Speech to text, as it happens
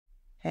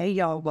Hey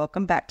y'all,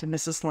 welcome back to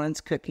Mrs. Lynn's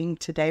Cooking.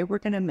 Today we're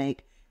going to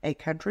make a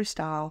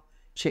country-style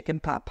chicken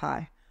pot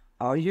pie.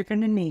 All you're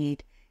going to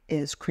need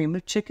is cream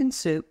of chicken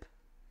soup,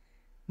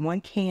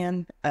 1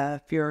 can of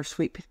your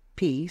sweet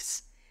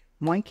peas,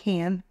 1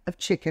 can of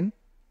chicken,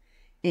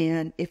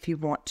 and if you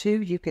want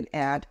to, you can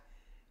add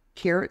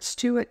carrots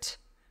to it,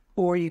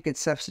 or you can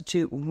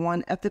substitute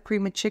one of the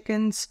cream of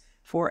chickens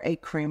for a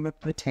cream of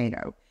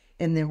potato.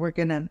 And then we're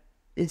going to,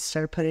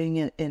 instead of putting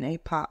it in a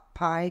pot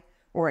pie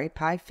or a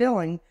pie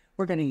filling,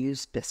 we're going to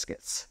use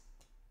biscuits.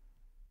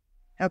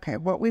 Okay,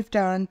 what we've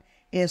done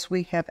is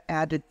we have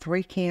added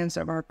 3 cans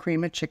of our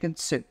cream of chicken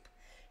soup.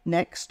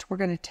 Next, we're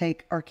going to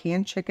take our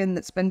canned chicken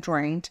that's been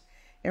drained,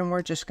 and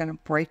we're just going to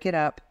break it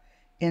up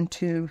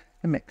into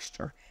the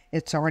mixture.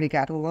 It's already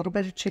got a little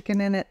bit of chicken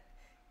in it,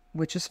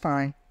 which is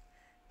fine.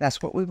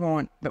 That's what we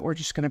want, but we're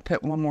just going to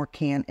put 1 more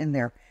can in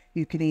there.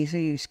 You can either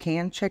use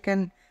canned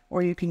chicken,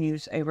 or you can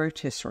use a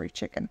rotisserie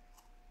chicken.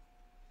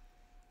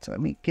 So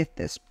let me get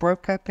this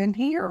broke up in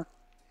here.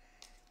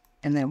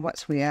 And then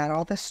once we add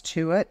all this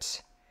to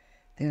it,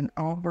 then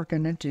all we're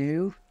going to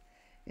do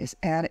is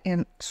add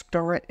in,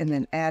 stir it, and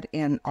then add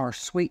in our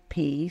sweet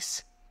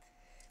peas.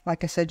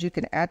 Like I said, you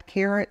can add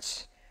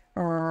carrots,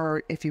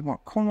 or if you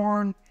want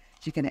corn,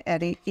 you can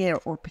add it,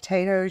 or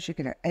potatoes, you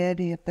can add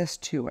any of this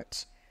to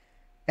it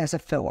as a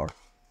filler.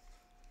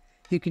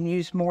 You can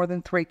use more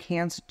than 3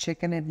 cans of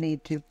chicken if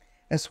need to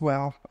as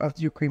well of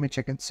your cream of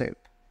chicken soup.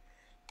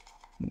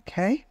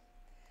 Okay.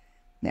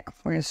 Now,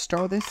 we're going to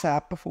stir this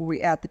up before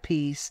we add the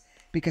peas,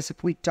 because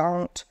if we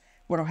don't,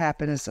 what will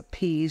happen is the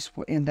peas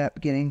will end up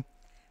getting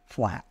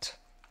flat,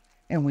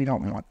 and we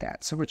don't want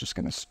that. So we're just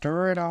going to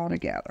stir it all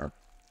together.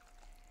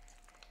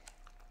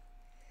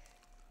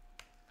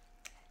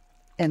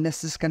 And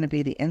this is going to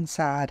be the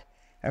inside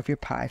of your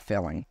pie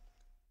filling.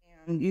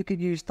 And you could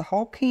use the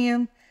whole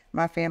can.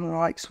 My family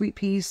likes sweet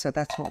peas, so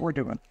that's what we're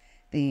doing.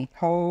 The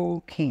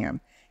whole can.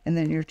 And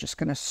then you're just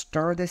going to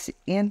stir this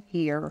in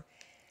here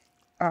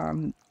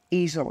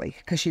easily,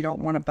 because you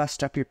don't want to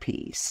bust up your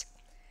peas.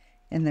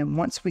 And then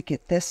once we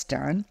get this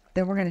done,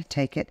 then we're going to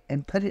take it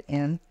and put it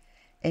in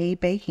a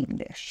baking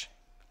dish.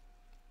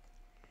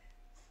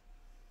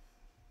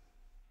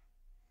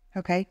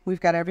 Okay,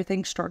 we've got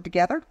everything stirred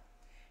together.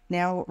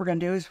 Now what we're going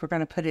to do is we're going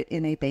to put it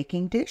in a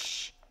baking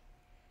dish,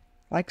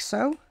 like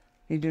so.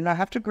 You do not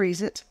have to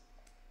grease it.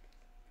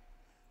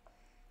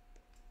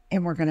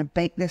 And we're going to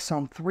bake this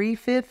on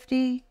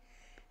 350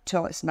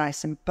 till it's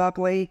nice and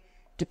bubbly,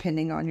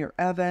 depending on your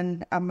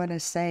oven. I'm going to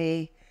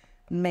say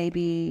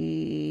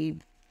maybe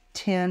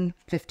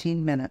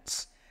 10-15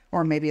 minutes,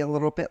 or maybe a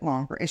little bit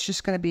longer. It's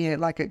just going to be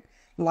like a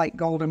light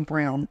golden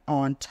brown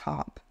on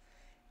top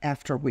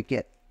after we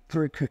get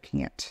through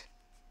cooking it.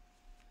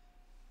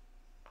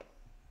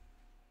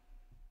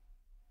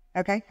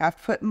 Okay,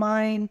 I've put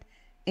mine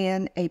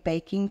in a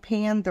baking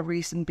pan. The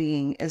reason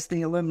being is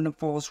the aluminum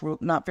foil is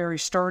not very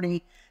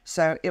sturdy,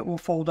 so it will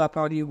fold up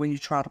on you when you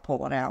try to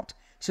pull it out.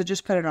 So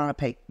just put it on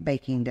a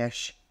baking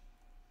dish.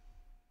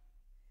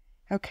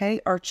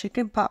 Okay, our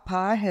chicken pot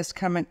pie has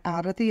come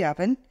out of the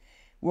oven.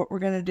 What we're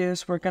going to do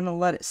is we're going to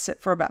let it sit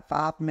for about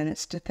 5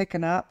 minutes to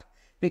thicken up,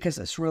 because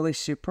it's really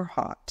super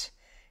hot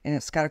and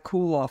it's got to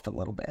cool off a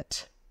little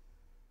bit.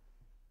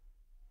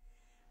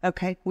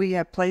 Okay, we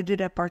have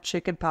plated up our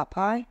chicken pot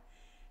pie.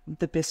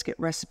 The biscuit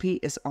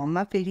recipe is on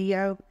my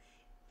video.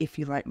 If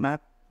you like my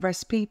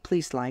recipe,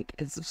 please like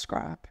and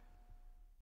subscribe.